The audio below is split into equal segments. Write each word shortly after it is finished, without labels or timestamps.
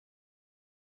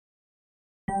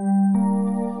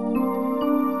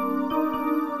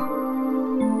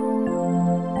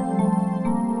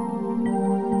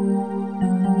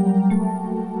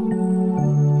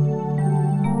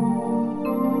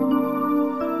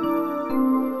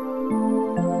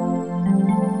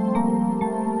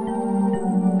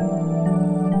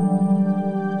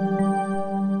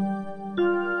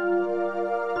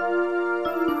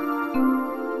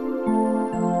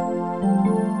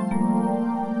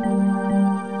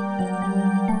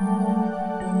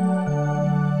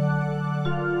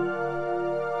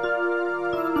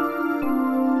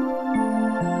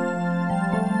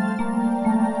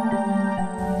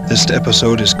This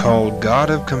episode is called God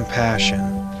of Compassion.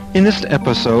 In this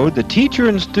episode, the teacher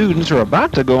and students are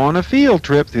about to go on a field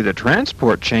trip through the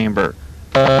transport chamber.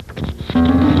 Okay,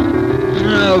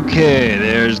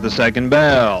 there's the second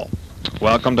bell.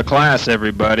 Welcome to class,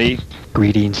 everybody.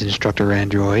 Greetings, Instructor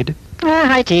Android.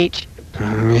 Hi, Teach.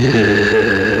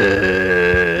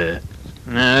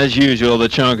 As usual, the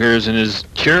Chunker's in his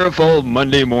cheerful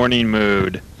Monday morning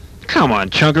mood. Come on,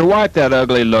 Chunker, wipe that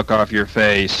ugly look off your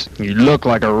face. You look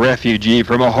like a refugee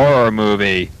from a horror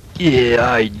movie.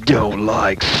 Yeah, I don't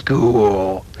like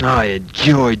school. I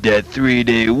enjoyed that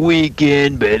 3-day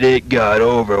weekend, but it got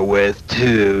over with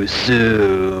too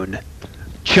soon.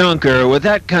 Chunker, with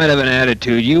that kind of an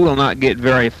attitude, you will not get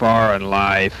very far in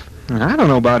life. I don't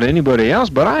know about anybody else,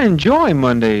 but I enjoy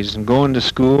Mondays and going to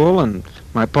school and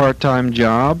my part-time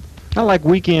job. I like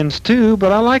weekends too,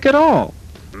 but I like it all.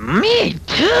 Me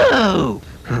too!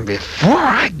 Before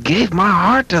I gave my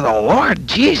heart to the Lord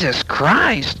Jesus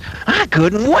Christ, I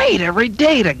couldn't wait every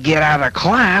day to get out of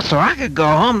class so I could go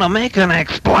home to make an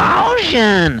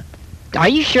explosion. Are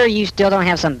you sure you still don't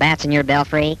have some bats in your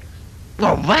belfry?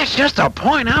 Well, that's just the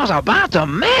point I was about to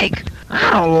make.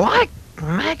 I don't like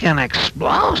making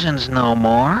explosions no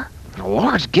more. The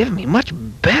Lord's given me much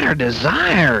better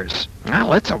desires. I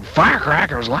lit some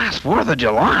firecrackers last 4th of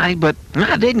July, but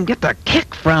I didn't get the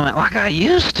kick from it like I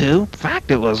used to. In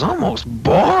fact, it was almost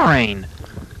boring.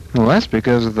 Well, that's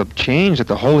because of the change that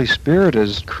the Holy Spirit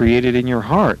has created in your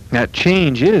heart. That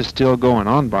change is still going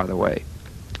on, by the way.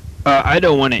 I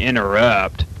don't want to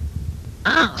interrupt.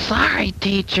 Oh, sorry,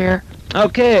 teacher.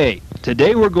 Okay,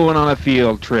 today we're going on a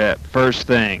field trip. First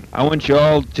thing, I want you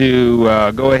all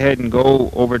to go ahead and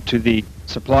go over to the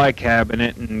supply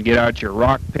cabinet and get out your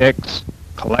rock picks,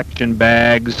 collection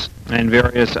bags, and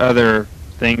various other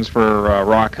things for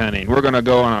rock hunting. We're going to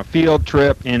go on a field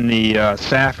trip in the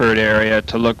Safford area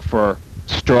to look for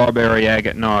strawberry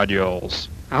agate nodules.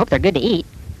 I hope they're good to eat.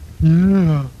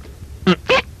 Yeah.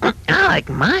 I like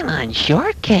mine on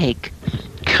shortcake.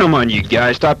 Come on, you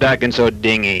guys, stop acting so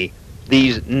dingy.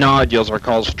 These nodules are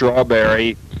called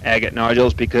strawberry agate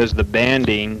nodules because the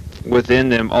banding within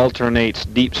them alternates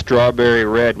deep strawberry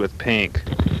red with pink.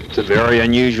 It's a very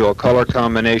unusual color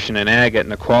combination in agate,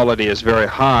 and the quality is very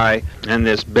high, and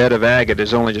this bed of agate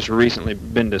has only just recently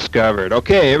been discovered.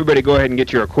 Okay, everybody go ahead and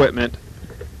get your equipment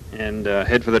and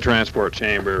head for the transport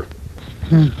chamber.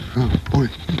 Oh, boy.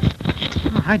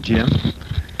 Oh, hi, Jim.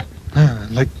 I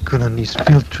like going on these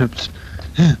field trips,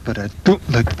 but I don't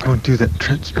like going through that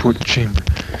transport chamber.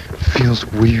 It feels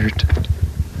weird.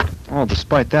 Oh,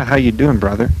 despite that, how you doing,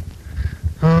 brother?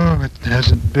 Oh, it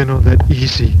hasn't been all that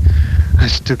easy. I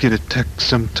still get attacked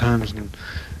sometimes, and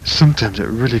sometimes it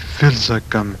really feels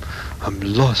like I'm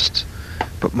lost.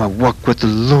 But my walk with the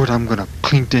Lord, I'm gonna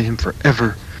cling to Him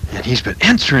forever. And He's been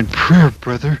answering prayer,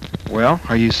 brother. Well,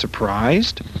 are you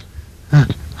surprised?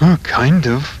 Kind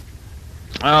of.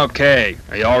 Okay,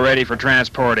 are you all ready for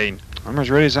transporting? I'm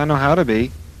as ready as I know how to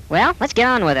be. Well, let's get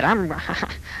on with it.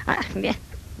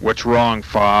 What's wrong,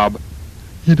 Fob?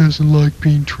 He doesn't like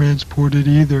being transported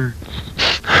either.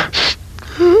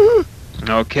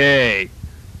 Okay,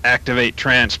 activate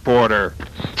transporter.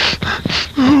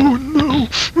 Oh, no.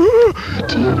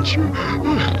 Teacher.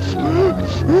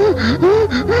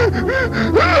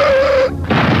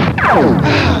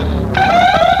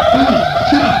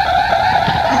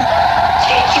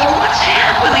 Teacher, what's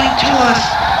happening to us?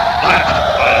 I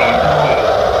don't know.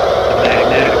 The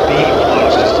magnetic beam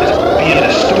flux is just being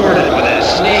distorted with a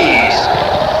sneeze.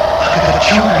 Look at the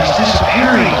chunker, he's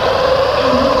disappearing.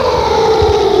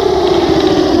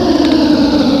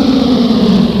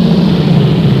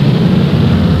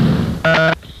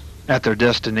 At their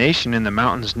destination in the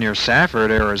mountains near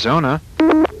Safford, Arizona.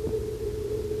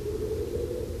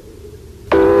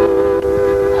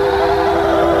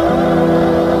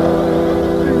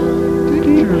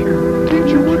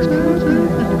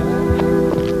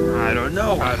 I don't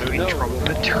know. I'm having trouble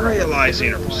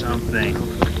materializing or something.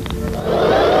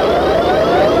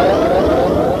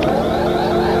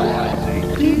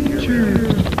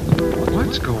 Teacher.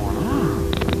 What's going on?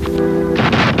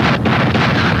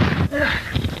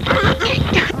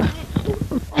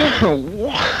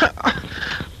 What?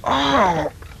 Oh,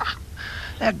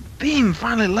 that beam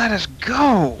finally let us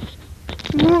go.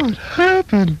 What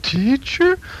happened,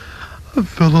 teacher? I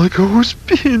felt like I was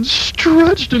being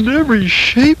stretched in every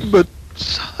shape but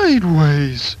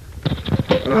sideways.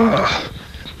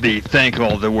 Be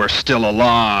thankful that we're still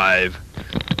alive.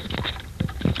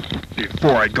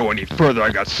 Before I go any further, I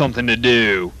got something to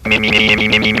do.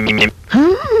 It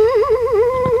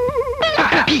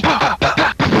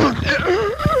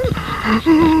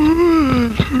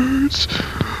hurts.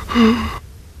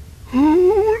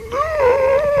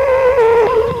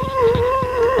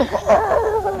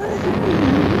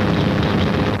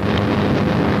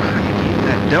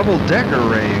 double-decker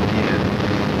ray again.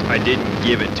 I didn't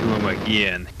give it to him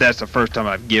again. That's the first time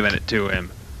I've given it to him.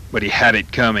 But he had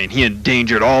it coming. He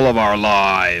endangered all of our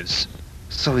lives.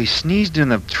 So he sneezed in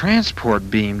the transport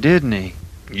beam, didn't he?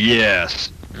 Yes.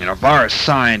 And if our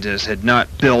scientists had not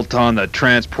built on the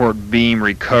transport beam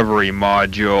recovery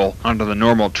module onto the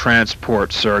normal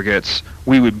transport circuits,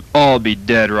 we would all be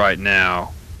dead right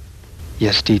now.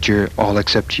 Yes, teacher, all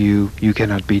except you. You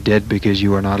cannot be dead because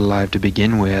you are not alive to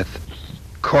begin with.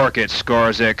 Cork it,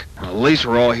 Skarzik. At least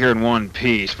we're all here in one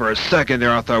piece. For a second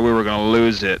there I thought we were going to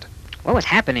lose it. What was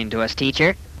happening to us,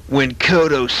 teacher? When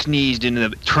Kodo sneezed into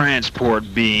the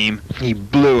transport beam, he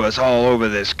blew us all over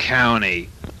this county.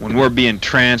 When we're being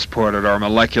transported, our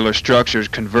molecular structure's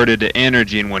converted to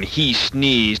energy, and when he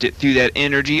sneezed, it threw that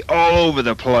energy all over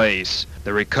the place.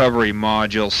 The recovery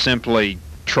module simply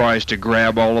tries to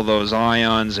grab all of those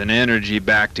ions and energy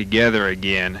back together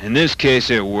again. In this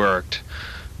case, it worked.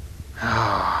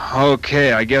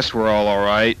 Okay, I guess we're all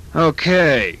right.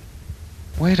 Okay.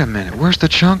 Wait a minute, where's the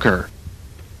chunker?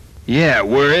 Yeah,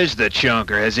 where is the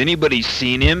chunker? Has anybody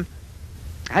seen him?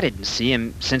 I didn't see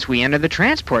him since we entered the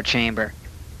transport chamber.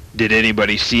 Did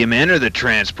anybody see him enter the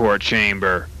transport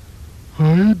chamber?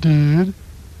 I did.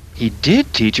 He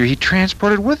did, teacher. He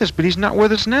transported with us, but he's not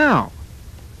with us now.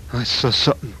 I saw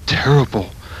something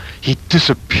terrible. He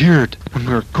disappeared when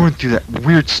we were going through that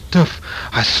weird stuff.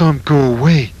 I saw him go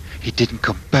away. He didn't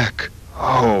come back.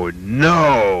 Oh,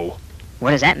 no!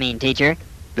 What does that mean, teacher?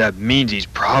 That means he's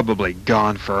probably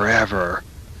gone forever.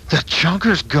 The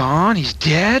chunker's gone? He's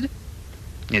dead?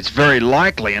 It's very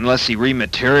likely, unless he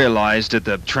rematerialized at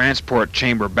the transport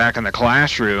chamber back in the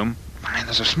classroom. I mean,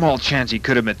 there's a small chance he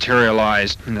could have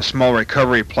materialized in the small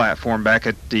recovery platform back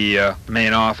at the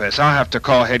main office. I'll have to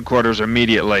call headquarters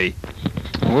immediately.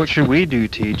 What should we do,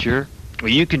 teacher?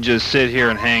 Well, you can just sit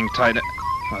here and hang tight.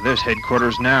 Oh, there's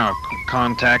headquarters now,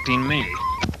 contacting me.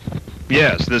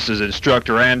 Yes, this is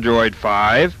Instructor Android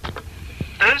 5.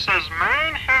 This is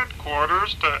main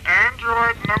headquarters to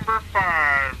Android number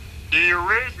 5. Do you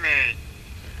read me?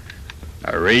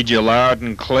 I read you loud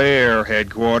and clear,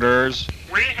 headquarters.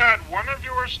 We had one of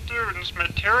your students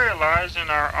materialize in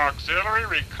our auxiliary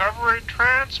recovery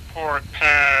transport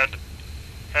pad.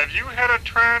 Have you had a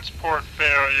transport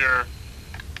failure?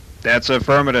 That's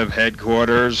affirmative,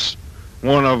 headquarters.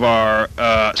 One of our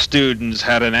students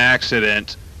had an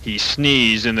accident. He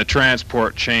sneezed in the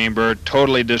transport chamber,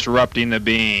 totally disrupting the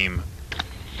beam.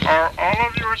 Are all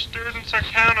of your students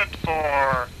accounted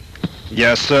for?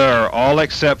 Yes, sir. All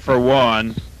except for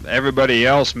one. Everybody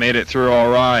else made it through all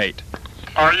right.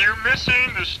 Are you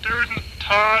missing the student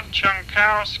Todd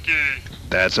Chunkowski?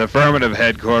 That's affirmative,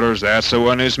 headquarters. That's the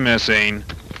one who's missing.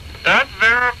 That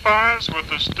verifies with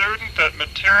the student that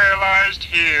materialized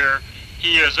here.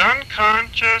 He is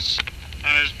unconscious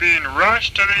and is being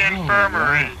rushed to the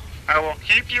infirmary. Wow. I will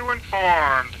keep you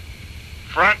informed.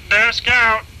 Front desk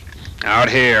out. Out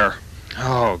here.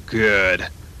 Oh, good.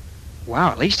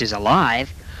 Wow, at least he's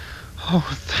alive. Oh,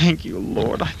 thank you,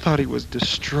 Lord. I thought he was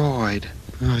destroyed.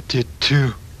 I did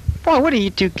too. Boy, what are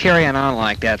you two carrying on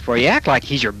like that for? You act like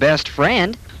he's your best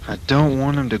friend. I don't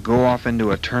want him to go off into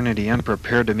eternity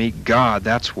unprepared to meet God,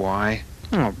 that's why.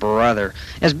 Oh, brother.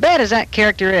 As bad as that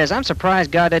character is, I'm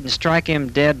surprised God didn't strike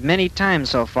him dead many times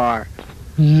so far.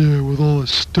 Yeah, with all the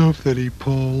stuff that he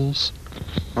pulls.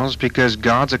 Well, it's because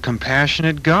God's a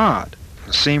compassionate God.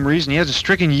 The same reason he hasn't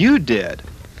stricken you dead.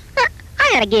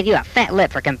 I gotta give you a fat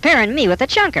lip for comparing me with a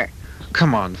chunker.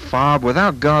 Come on, Fob.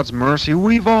 Without God's mercy,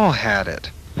 we've all had it.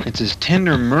 It's his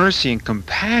tender mercy and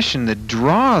compassion that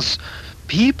draws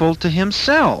people to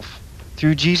himself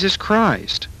through Jesus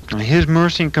Christ. His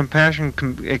mercy and compassion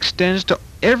extends to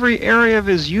every area of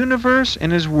his universe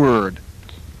and his word.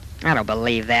 I don't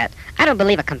believe that. I don't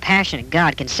believe a compassionate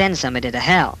God can send somebody to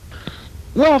hell.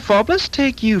 Well, Fob, let's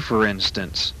take you, for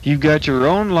instance. You've got your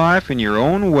own life in your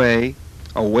own way,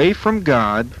 away from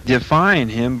God, defying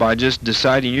him by just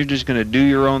deciding you're just going to do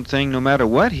your own thing no matter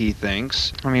what he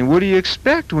thinks. I mean, what do you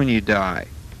expect when you die?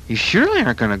 You surely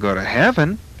aren't going to go to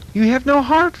heaven. You have no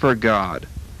heart for God.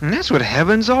 And that's what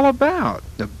heaven's all about.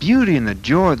 The beauty and the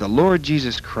joy of the Lord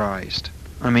Jesus Christ.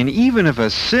 I mean, even if a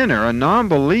sinner, a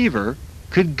non-believer,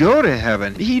 could go to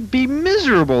heaven, he'd be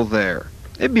miserable there.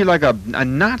 It'd be like a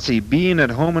Nazi being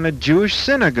at home in a Jewish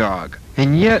synagogue.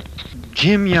 And yet,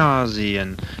 Jim Yazzie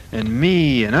and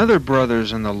me and other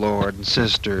brothers in the Lord and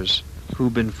sisters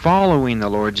who've been following the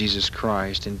Lord Jesus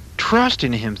Christ and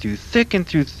trusting him through thick and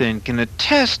through thin can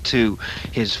attest to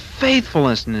his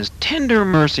faithfulness and his tender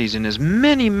mercies and his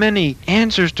many, many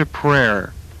answers to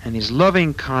prayer and his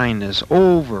loving kindness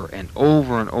over and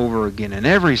over and over again in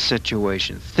every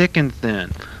situation, thick and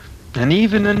thin. And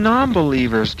even the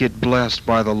non-believers get blessed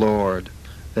by the Lord.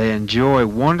 They enjoy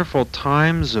wonderful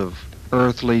times of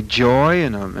earthly joy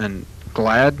and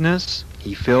gladness.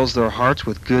 He fills their hearts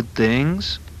with good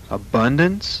things,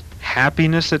 abundance,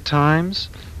 happiness at times,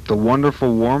 the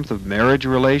wonderful warmth of marriage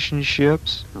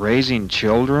relationships, raising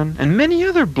children, and many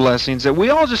other blessings that we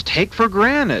all just take for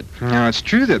granted. Now, it's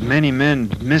true that many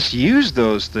men misuse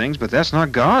those things, but that's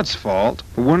not God's fault.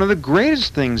 One of the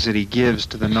greatest things that he gives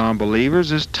to the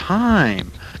non-believers is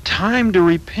time. Time to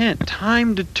repent,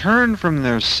 time to turn from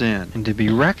their sin, and to be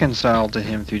reconciled to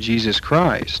him through Jesus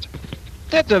Christ.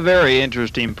 That's a very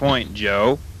interesting point,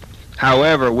 Joe.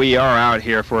 However, we are out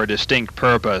here for a distinct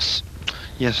purpose.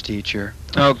 Yes, teacher.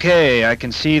 Okay, I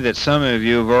can see that some of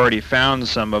you have already found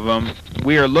some of them.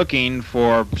 We are looking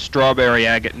for strawberry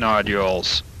agate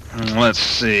nodules. Let's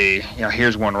see. Yeah,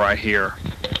 here's one right here.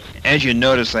 As you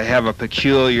notice, they have a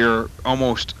peculiar,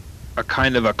 almost a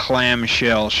kind of a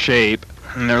clamshell shape.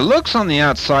 And their looks on the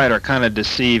outside are kind of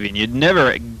deceiving. You'd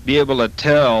never be able to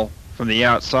tell from the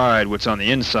outside what's on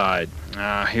the inside.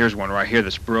 Here's one right here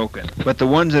that's broken. But the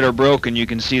ones that are broken, you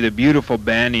can see the beautiful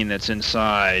banding that's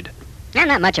inside. I'm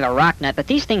not much of a rock nut, but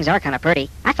these things are kind of pretty.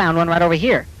 I found one right over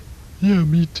here. Yeah,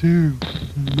 me too.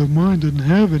 But mine didn't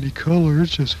have any color.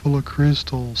 It's just full of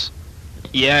crystals.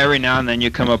 Yeah, every now and then you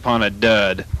come upon a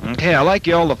dud. Okay, I'd like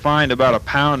you all to find about 1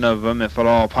 pound of them, if at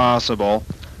all possible.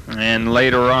 And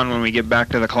later on, when we get back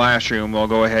to the classroom, we'll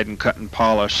go ahead and cut and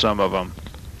polish some of them.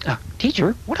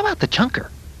 Teacher, what about the chunker?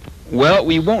 Well,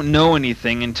 we won't know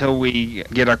anything until we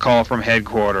get a call from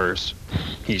headquarters.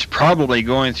 He's probably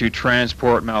going through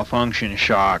transport malfunction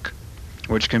shock,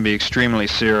 which can be extremely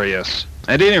serious.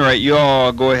 At any rate, you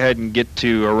all go ahead and get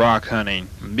to rock hunting.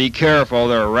 Be careful,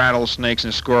 there are rattlesnakes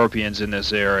and scorpions in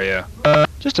this area.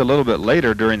 Just a little bit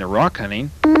later during the rock hunting.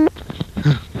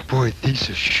 Boy, these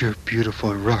are sure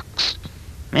beautiful rocks.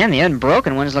 Man, the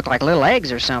unbroken ones look like little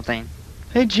eggs or something.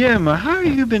 Hey, Jim, how have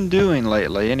you been doing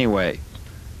lately, anyway?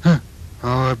 Oh,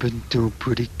 I've been doing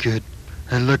pretty good.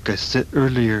 And like I said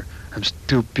earlier, I'm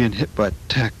still being hit by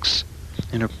attacks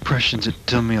and oppressions that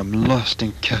tell me I'm lost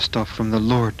and cast off from the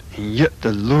Lord. And yet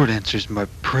the Lord answers my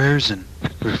prayers and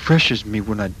refreshes me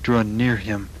when I draw near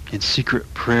him in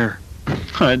secret prayer.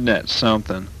 Isn't that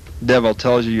something? Devil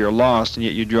tells you you're lost, and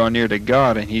yet you draw near to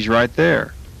God, and he's right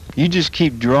there. You just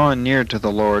keep drawing near to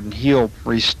the Lord, and he'll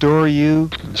restore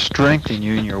you and strengthen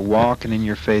you in your walk and in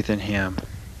your faith in him.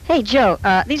 Hey, Joe,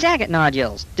 these agate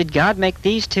nodules, did God make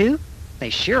these too? They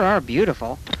sure are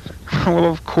beautiful. Well,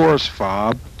 of course,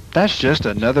 Fob. That's just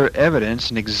another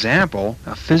evidence, an example,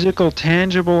 a physical,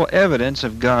 tangible evidence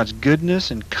of God's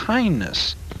goodness and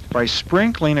kindness by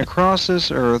sprinkling across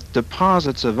this earth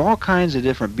deposits of all kinds of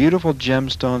different beautiful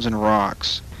gemstones and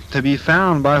rocks to be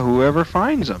found by whoever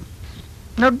finds them.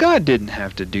 Now, God didn't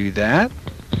have to do that.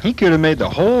 He could have made the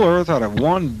whole earth out of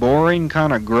one boring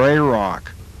kind of gray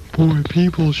rock. Boy,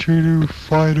 people sure do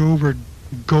fight over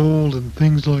gold and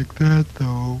things like that,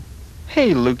 though.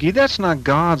 Hey, Lukey, that's not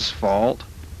God's fault.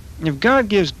 If God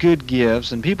gives good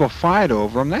gifts and people fight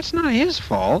over them, that's not his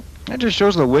fault. That just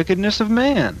shows the wickedness of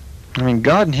man. I mean,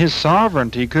 God in his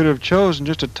sovereignty could have chosen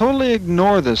just to totally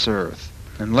ignore this earth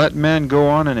and let man go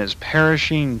on in his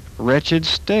perishing, wretched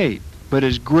state. But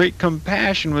his great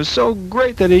compassion was so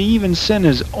great that he even sent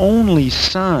his only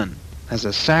Son as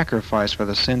a sacrifice for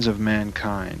the sins of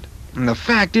mankind. And the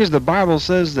fact is, the Bible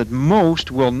says that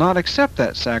most will not accept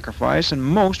that sacrifice and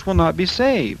most will not be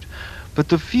saved. But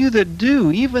the few that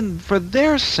do, even for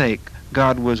their sake,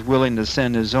 God was willing to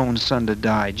send his own Son to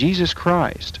die, Jesus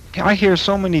Christ. I hear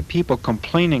so many people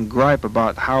complain and gripe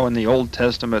about how in the Old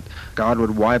Testament God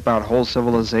would wipe out whole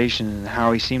civilizations and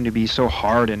how he seemed to be so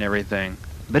hard and everything.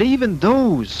 But even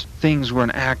those things were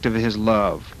an act of his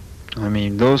love. I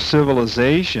mean, those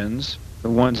civilizations, the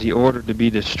ones he ordered to be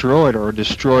destroyed or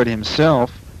destroyed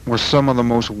himself, were some of the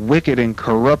most wicked and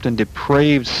corrupt and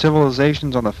depraved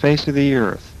civilizations on the face of the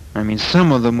earth. I mean,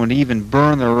 some of them would even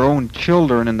burn their own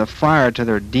children in the fire to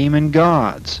their demon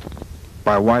gods.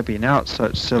 By wiping out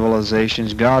such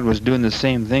civilizations, God was doing the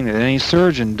same thing that any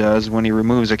surgeon does when he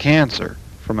removes a cancer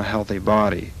from a healthy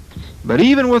body. But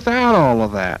even without all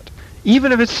of that,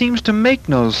 even if it seems to make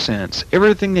no sense,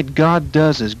 everything that God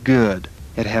does is good.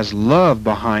 It has love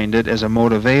behind it as a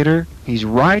motivator. He's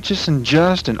righteous and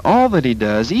just in all that he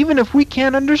does, even if we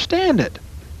can't understand it.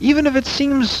 Even if it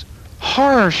seems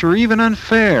harsh or even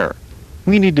unfair.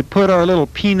 We need to put our little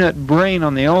peanut brain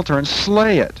on the altar and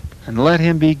slay it and let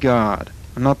him be God,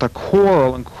 and not to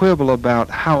quarrel and quibble about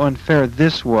how unfair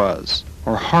this was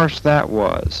or harsh that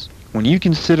was. When you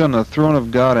can sit on the throne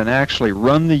of God and actually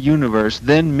run the universe,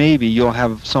 then maybe you'll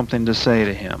have something to say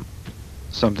to him.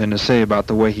 something to say about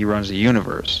the way he runs the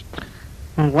universe.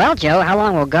 Well, Joe, how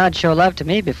long will God show love to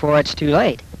me before it's too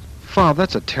late? Fob,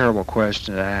 that's a terrible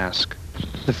question to ask.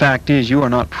 The fact is, you are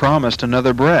not promised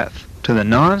another breath. To the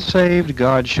non-saved,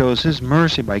 God shows his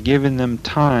mercy by giving them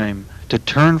time to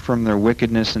turn from their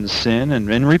wickedness and sin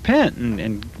and repent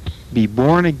and be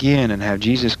born again and have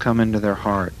Jesus come into their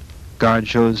heart. God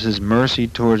shows his mercy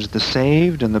towards the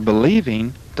saved and the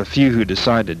believing, the few who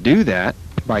decide to do that,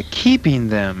 by keeping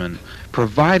them and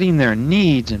providing their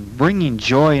needs and bringing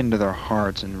joy into their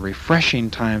hearts and refreshing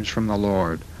times from the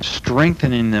Lord,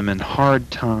 strengthening them in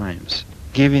hard times,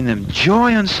 giving them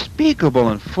joy unspeakable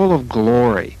and full of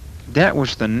glory, that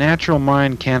which the natural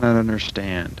mind cannot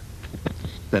understand.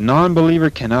 The non-believer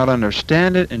cannot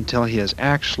understand it until he has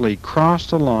actually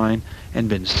crossed the line and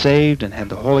been saved and had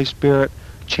the Holy Spirit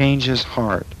change his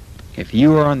heart. If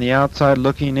you are on the outside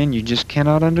looking in, you just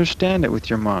cannot understand it with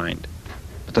your mind.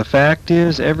 But the fact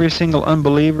is, every single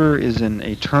unbeliever is in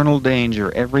eternal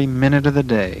danger every minute of the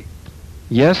day.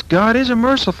 Yes, God is a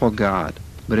merciful God,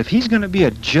 but if he's going to be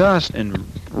a just and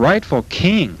rightful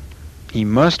king, he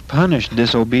must punish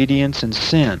disobedience and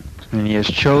sin. And he has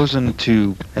chosen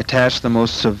to attach the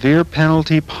most severe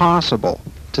penalty possible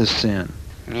to sin.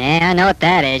 Yeah, I know what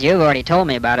that is. You've already told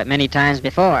me about it many times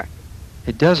before.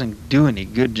 It doesn't do any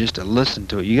good just to listen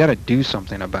to it. You got to do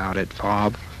something about it,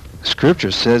 Fob.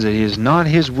 Scripture says that it is not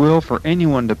his will for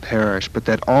anyone to perish, but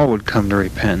that all would come to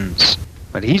repentance.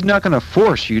 But he's not going to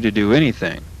force you to do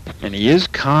anything. And he is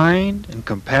kind and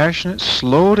compassionate,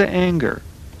 slow to anger.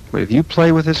 But if you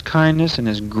play with his kindness and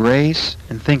his grace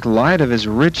and think light of his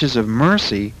riches of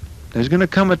mercy, there's going to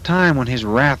come a time when his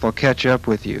wrath will catch up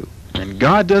with you. And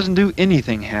God doesn't do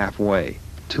anything halfway.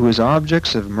 To his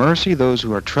objects of mercy, those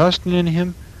who are trusting in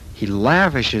him, he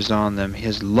lavishes on them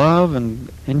his love and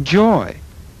joy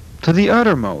to the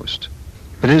uttermost.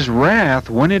 But his wrath,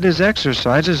 when it is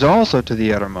exercised, is also to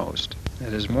the uttermost.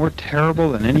 It is more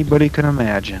terrible than anybody can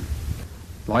imagine.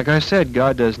 Like I said,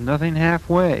 God does nothing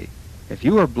halfway. If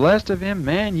you are blessed of him,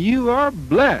 man, you are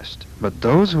blessed. But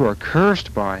those who are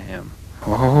cursed by him,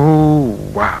 oh,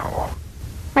 wow.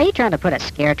 Are you trying to put a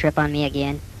scare trip on me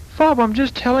again? Fob, I'm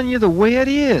just telling you the way it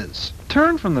is.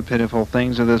 Turn from the pitiful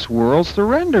things of this world,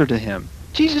 surrender to him.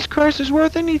 Jesus Christ is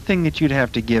worth anything that you'd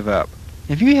have to give up.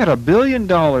 If you had $1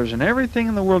 billion and everything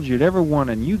in the world you'd ever want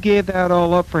and you gave that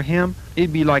all up for him,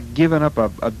 it'd be like giving up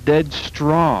a dead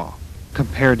straw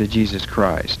compared to Jesus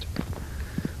Christ.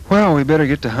 Well, we better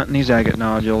get to hunting these agate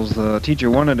nodules. The teacher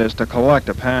wanted us to collect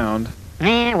a pound.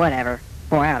 Whatever.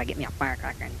 Boy, I ought to get me a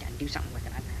firecracker and do something with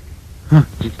it. Huh,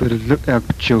 you better look out,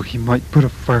 Joe. He might put a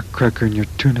firecracker in your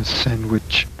tuna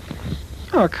sandwich.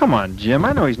 Oh, come on, Jim.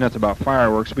 I know he's nuts about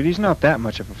fireworks, but he's not that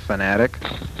much of a fanatic.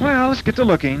 Well, let's get to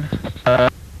looking.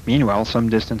 Meanwhile, some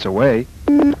distance away.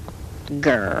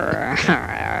 Grrr.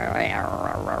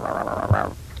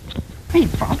 Hey,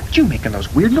 Bob, what you making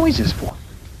those weird noises for?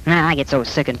 I get so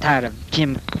sick and tired of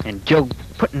Jim and Joe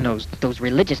putting those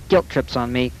religious guilt trips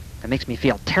on me. It makes me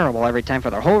feel terrible every time for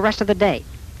the whole rest of the day.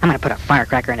 I'm gonna put a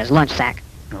firecracker in his lunch sack.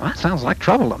 Well, that sounds like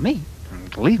trouble to me.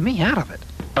 Leave me out of it.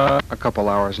 A couple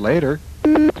hours later.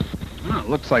 Well, it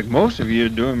looks like most of you are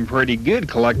doing pretty good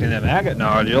collecting them agate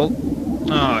nodules.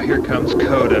 Oh, here comes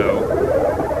Kodo.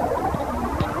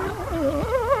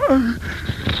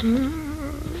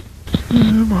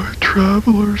 My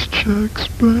traveler's check's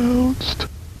bounced.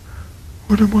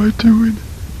 What am I doing?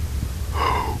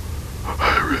 Oh,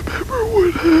 I remember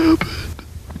what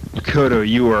happened. Kodo,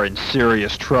 you are in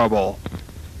serious trouble.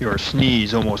 Your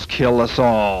sneeze almost killed us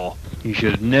all. You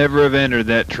should never have entered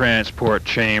that transport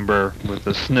chamber with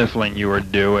the sniffling you were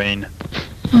doing.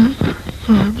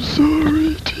 I'm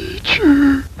sorry,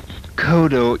 teacher.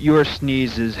 Kodo, your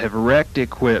sneezes have wrecked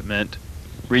equipment,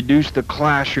 reduced the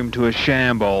classroom to a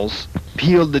shambles,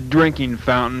 peeled the drinking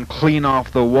fountain clean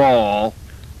off the wall,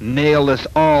 nailed us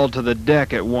all to the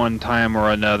deck at one time or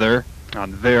another,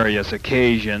 on various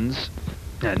occasions,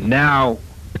 and now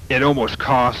it almost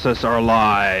cost us our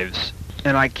lives.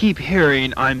 And I keep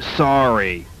hearing, I'm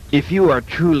sorry. If you are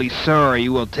truly sorry,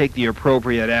 you will take the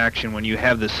appropriate action when you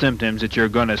have the symptoms that you're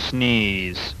gonna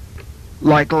sneeze.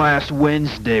 Like last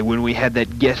Wednesday when we had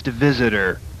that guest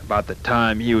visitor. About the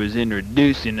time he was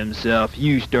introducing himself,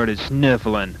 you started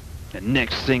sniffling. And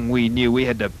next thing we knew, we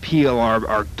had to peel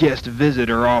our guest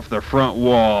visitor off the front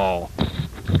wall.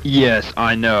 Yes,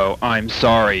 I know. I'm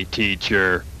sorry,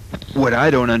 teacher. What I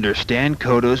don't understand,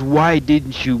 Kodo, is why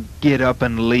didn't you get up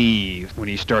and leave when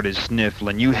he started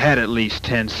sniffling? You had at least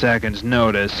 10 seconds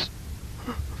notice.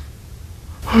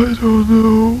 I don't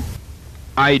know.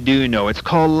 I do know. It's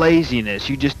called laziness.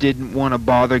 You just didn't want to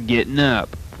bother getting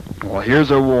up. Well,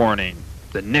 here's a warning.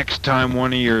 The next time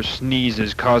one of your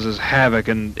sneezes causes havoc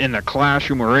in the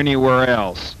classroom or anywhere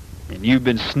else, and you've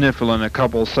been sniffling a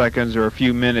couple seconds or a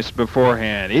few minutes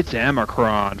beforehand, it's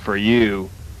Omicron for you.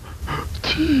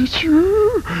 Teacher,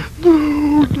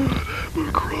 no, not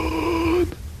Omicron.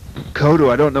 Kodo,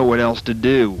 I don't know what else to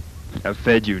do. I've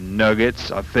fed you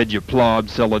nuggets, I've fed you plob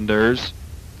cylinders,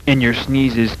 and your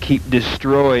sneezes keep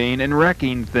destroying and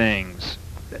wrecking things.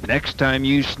 The next time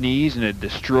you sneeze and it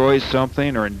destroys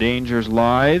something or endangers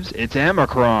lives, it's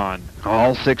Omicron,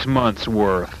 all 6 months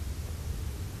worth.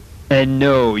 And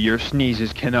no, your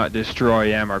sneezes cannot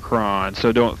destroy Omicron,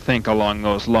 so don't think along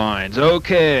those lines.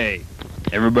 Okay,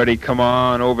 everybody come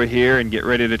on over here and get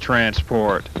ready to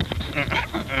transport.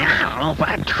 I don't know if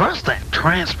I trust that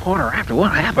transporter after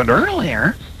what happened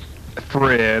earlier.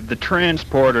 Fred, the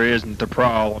transporter isn't the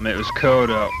problem, it was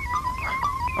Kodo.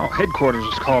 Oh, headquarters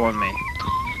is calling me.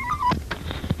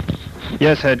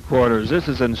 Yes, headquarters, this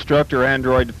is Instructor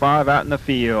Android 5 out in the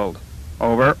field.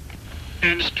 Over.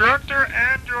 Instructor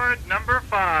Android number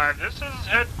 5, this is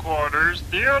headquarters,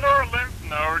 Theodore Lymph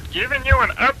Node, giving you an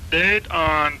update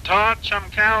on Todd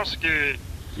Chomkowski.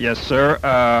 Yes, sir.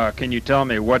 Can you tell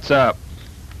me what's up?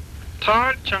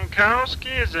 Todd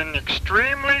Chomkowski is in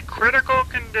extremely critical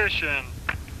condition.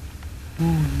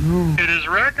 Oh, no. It is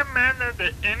recommended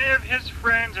that any of his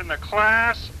friends in the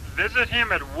class visit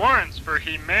him at once, for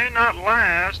he may not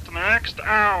last the next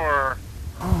hour.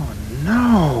 Oh,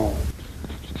 no.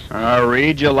 I'll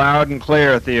read you loud and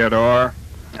clear, Theodore.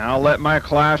 I'll let my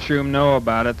classroom know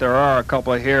about it. There are a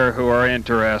couple here who are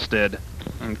interested.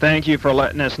 And thank you for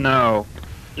letting us know.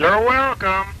 You're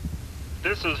welcome.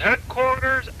 This is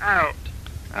headquarters out.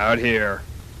 Out here.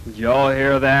 Did y'all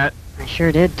hear that? I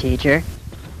sure did, teacher.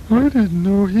 I didn't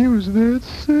know he was that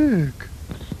sick.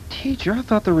 Teacher, I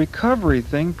thought the recovery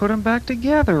thing put him back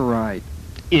together right.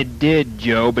 It did,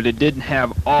 Joe, but it didn't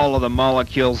have all of the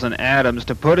molecules and atoms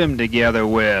to put him together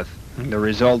with. The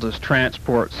result is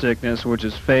transport sickness, which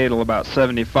is fatal about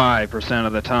 75%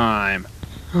 of the time.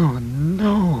 Oh,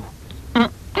 no.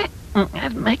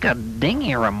 I'd make a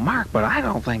dingy remark, but I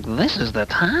don't think this is the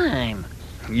time.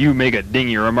 You make a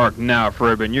dingy remark now,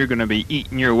 Fred, and you're going to be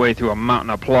eating your way through a mountain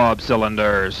of plob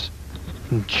cylinders.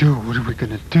 Joe, what are we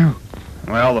gonna do?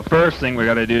 Well, the first thing we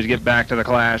got to do is get back to the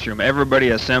classroom. Everybody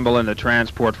assemble in the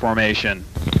transport formation.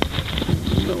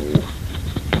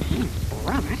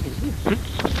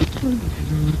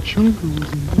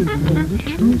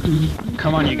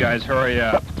 Come on, you guys, hurry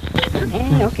up.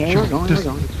 Okay, we're going.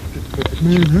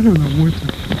 Man, I don't know what to...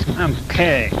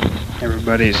 Okay,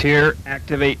 everybody's here.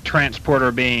 Activate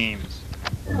transporter beams.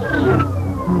 Oh,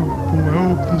 boy, I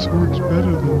hope this works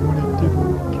better than what it did when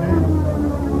we came.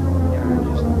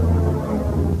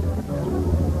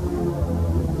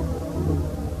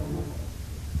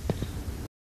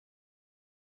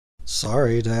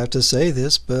 Sorry to have to say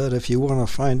this, but if you want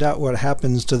to find out what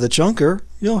happens to the chunker,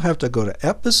 you'll have to go to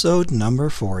episode number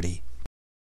 40.